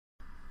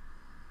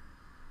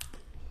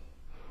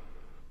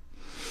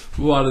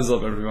What is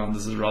up, everyone?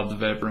 This is Rob the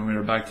Vapor, and we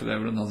are back today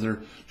with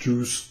another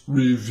juice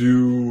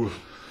review.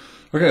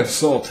 Okay,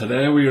 so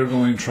today we are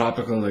going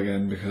tropical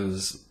again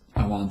because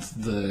I want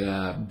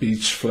the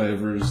beach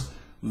flavors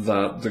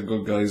that the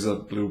good guys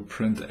at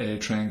Blueprint A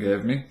Train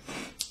gave me.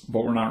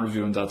 But we're not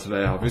reviewing that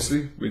today,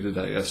 obviously. We did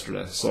that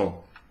yesterday.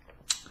 So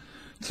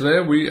today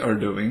we are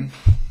doing,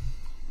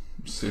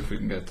 let's see if we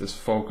can get this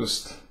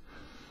focused,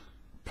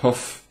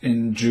 Puff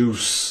in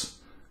Juice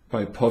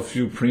by Puff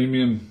U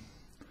Premium.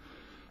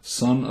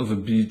 Son of a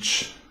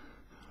Beach,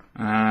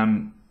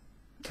 10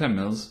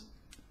 mils,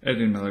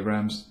 18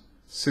 milligrams,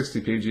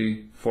 60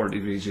 PG,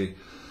 40 VG.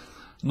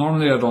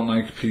 Normally I don't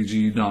like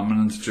PG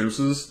dominant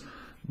juices,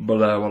 but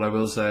what I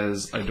will say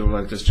is I do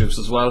like this juice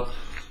as well.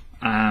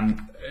 It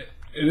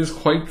is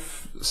quite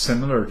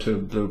similar to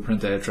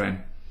Blueprint A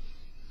Train.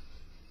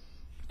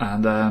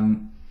 And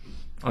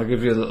I'll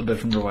give you a little bit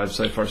from their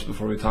website first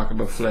before we talk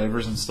about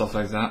flavours and stuff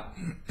like that.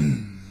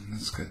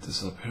 Let's get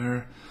this up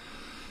here.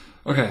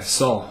 Okay,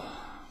 so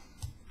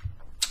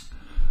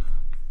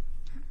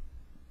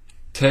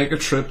take a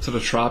trip to the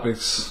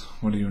tropics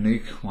with a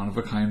unique,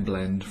 one-of-a-kind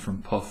blend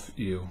from Puff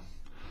U.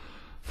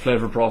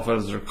 Flavour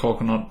profiles are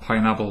coconut,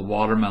 pineapple,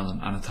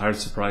 watermelon, and a tart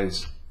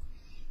surprise.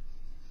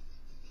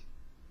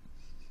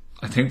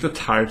 I think the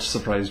tart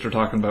surprise they're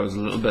talking about is a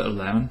little bit of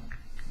lemon.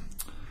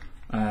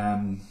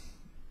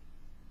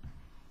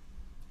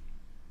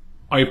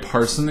 I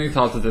personally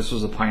thought that this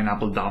was a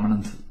pineapple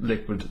dominant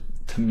liquid.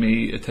 To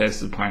me, it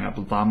tasted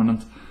pineapple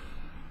dominant.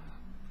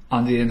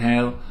 On the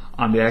inhale,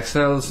 on the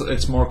exhales,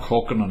 it's more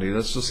coconutty.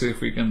 Let's just see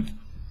if we can.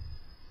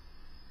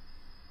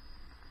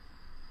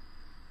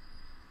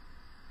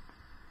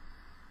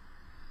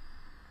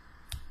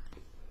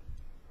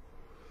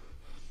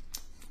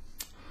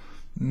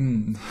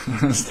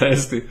 It's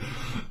tasty.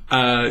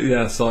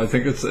 Yeah, so I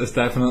think it's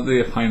definitely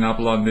a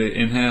pineapple on the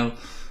inhale,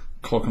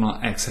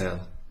 coconut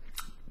exhale.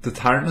 The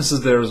tartness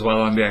is there as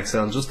well on the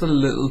exhale, just a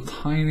little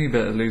tiny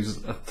bit. It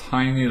leaves a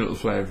tiny little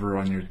flavour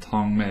on your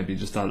tongue, maybe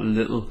just that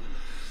little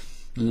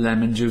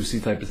lemon juicy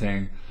type of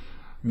thing.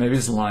 Maybe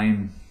it's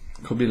lime,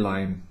 could be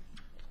lime.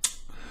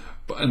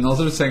 But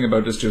another thing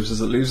about this juice is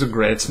it leaves a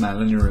great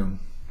smell in your room.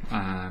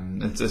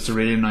 It's a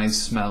really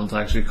nice smell to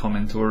actually come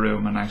into a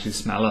room and actually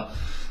smell it.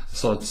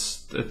 So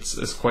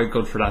it's quite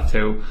good for that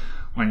too,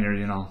 when you're,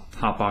 you know,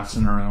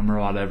 hotboxing a room or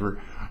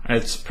whatever.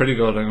 It's pretty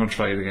good. I'm gonna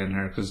try it again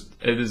here because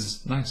it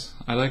is nice.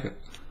 I like it.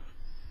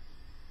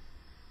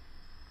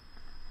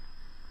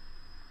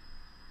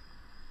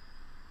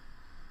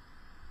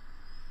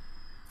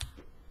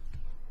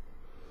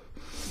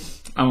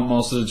 And with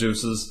most of the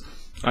juices,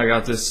 I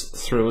got this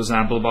through a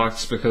sample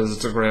box because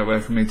it's a great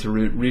way for me to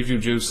review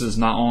juices,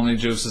 not only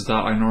juices that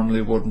I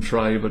normally wouldn't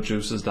try, but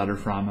juices that are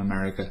from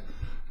America.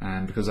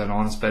 And because I don't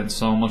want to spend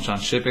so much on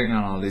shipping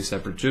on all these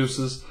separate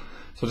juices,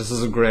 so this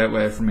is a great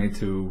way for me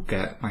to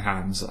get my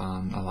hands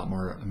on a lot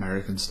more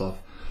American stuff.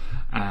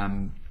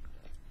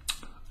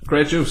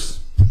 Great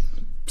juice,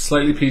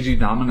 slightly PG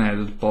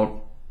dominated, but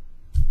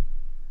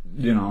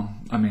you know,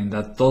 I mean,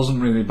 that doesn't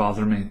really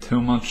bother me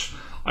too much.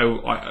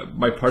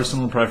 My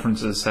personal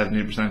preference is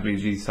 70%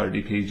 VG,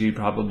 30 PG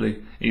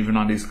probably, even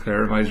on these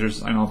clear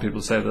visors. I know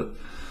people say that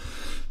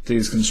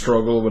these can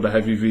struggle with a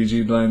heavy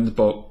VG blend,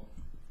 but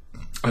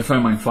I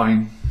find mine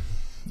fine.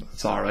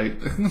 It's alright.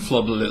 It can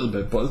flood a little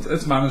bit, but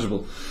it's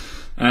manageable.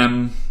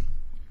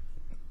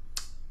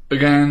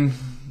 Again,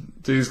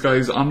 these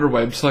guys on their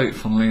website,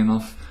 funnily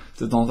enough,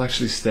 they don't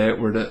actually state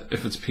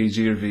if it's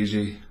PG or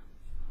VG.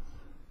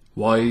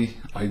 Why?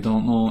 I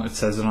don't know. It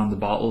says it on the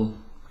bottle.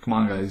 Come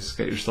on, guys,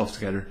 get your stuff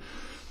together.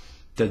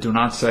 They do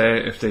not say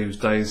if they use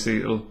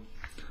diacetyl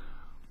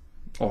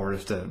or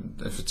if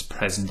it's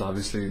present,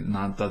 obviously,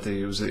 not that they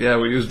use it. Yeah,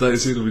 we use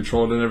diacetyl, we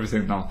throw it in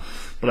everything now.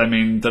 But I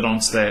mean, they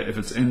don't state if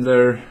it's in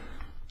there.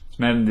 It's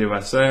made in the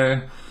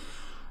USA.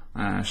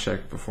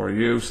 Check before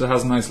use. It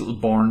has a nice little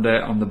born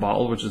date on the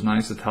bottle, which is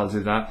nice. It tells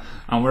you that.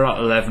 And we're at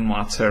 11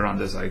 watts here on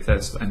this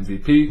iTest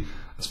MVP.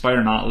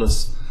 Aspire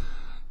Nautilus,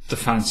 the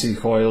fancy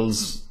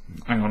coils.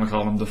 I'm going to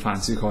call them the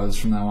fancy coils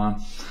from now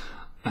on.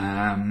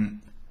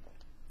 And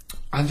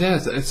yeah,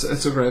 it's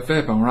a great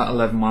vape, and we're at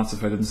 11 watts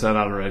if I didn't say that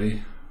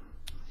already.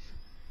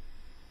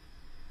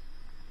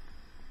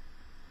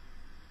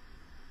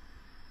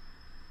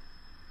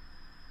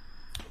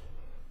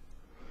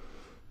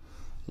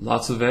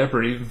 Lots of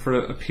vapor, even for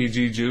a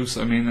PG juice.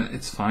 I mean,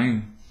 it's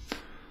fine.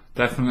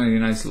 Definitely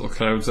nice little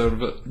clouds out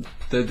of it.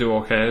 They do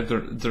okay.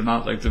 They're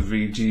not like the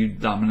VG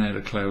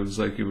dominated clouds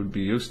like you would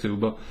be used to,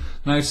 but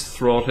nice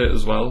throat hit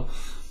as well.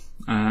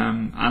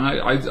 And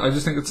I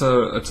just think it's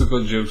a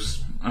good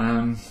juice.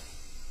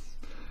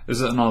 Is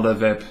it an all day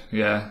vape?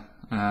 Yeah.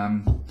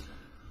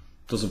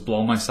 Does it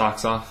blow my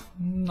socks off?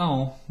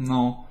 No.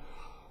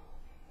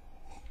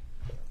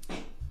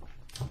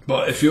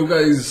 But if you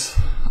guys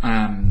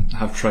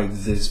have tried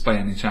this by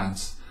any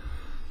chance,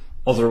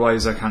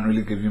 otherwise I can't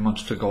really give you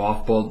much to go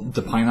off, but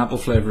the pineapple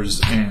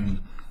flavours in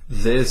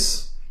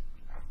this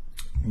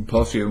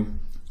Puff U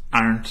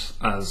aren't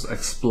as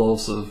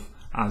explosive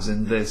as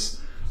in this.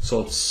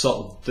 So it's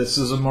subtle. This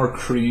is a more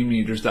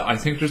creamy. I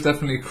think there's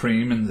definitely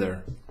cream in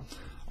there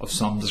of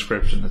some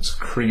description. It's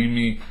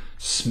creamy,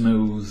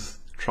 smooth,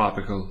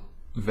 tropical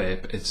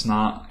vape. It's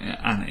not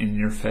an in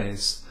your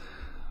face,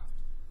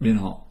 you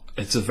know,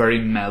 it's a very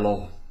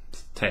mellow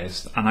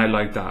taste, and I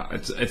like that.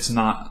 It's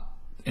not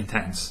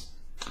intense.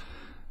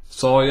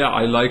 So yeah,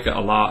 I like it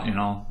a lot, you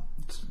know.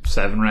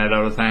 7 red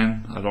out of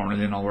 10. I don't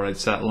really know where I'd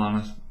settle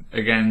on it.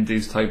 Again,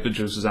 these type of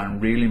juices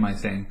aren't really my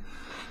thing,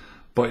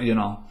 but you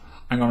know,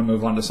 I'm going to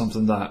move on to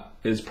something that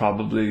is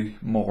probably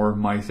more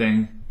my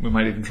thing. We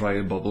might even try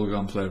a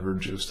bubblegum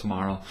flavored juice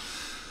tomorrow.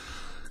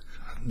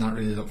 Not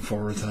really looking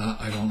forward to that.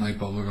 I don't like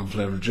bubblegum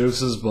flavored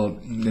juices,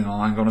 but you know,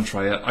 I'm going to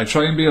try it. I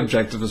try and be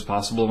objective as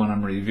possible when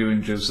I'm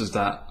reviewing juices,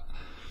 that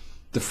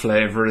the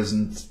flavor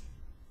isn't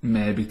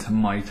maybe to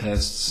my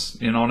tastes,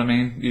 you know what I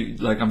mean?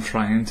 Like, I'm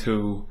trying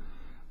to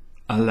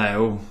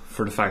allow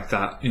for the fact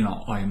that, you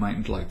know, I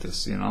mightn't like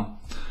this, you know,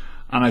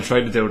 and I try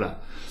to do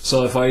that.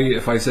 So if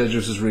I say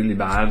juice is really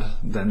bad,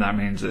 then that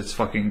means it's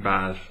fucking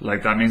bad.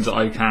 Like, that means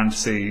I can't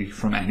see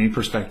from any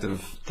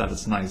perspective that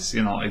it's nice.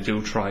 You know, I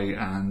do try,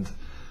 and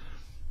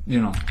you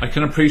know, I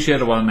can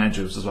appreciate a well-made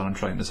juice is what I'm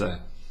trying to say.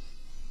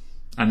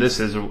 And this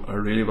is a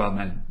really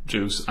well-made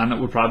juice, and it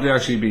would probably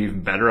actually be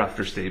even better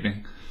after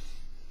steeping.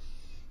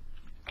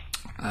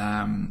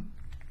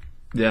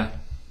 Yeah.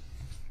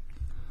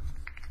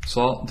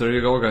 So there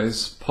you go,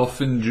 guys.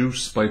 Puffin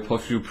Juice by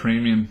Puff You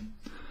Premium.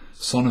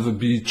 Son of a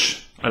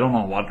Beach. I don't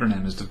know what their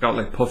name is. They've got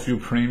like Puff You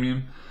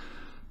Premium.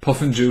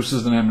 Puffin Juice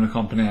is the name of the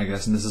company, I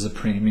guess, and this is a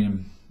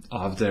premium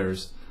of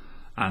theirs.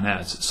 And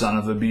yeah, it's Son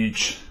of a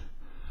Beach.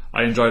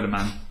 I enjoyed it,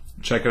 man.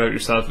 Check it out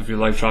yourself. If you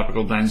like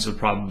tropical blends, you'll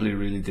probably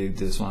really dig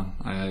this one.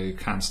 I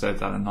can't state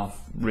that enough.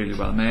 Really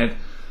well made.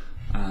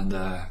 And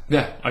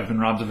yeah, I've been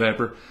Rob the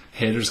Vapor.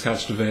 Haters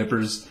catch the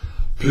vapors.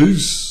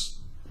 Peace.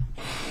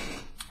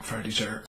 Fairly sure.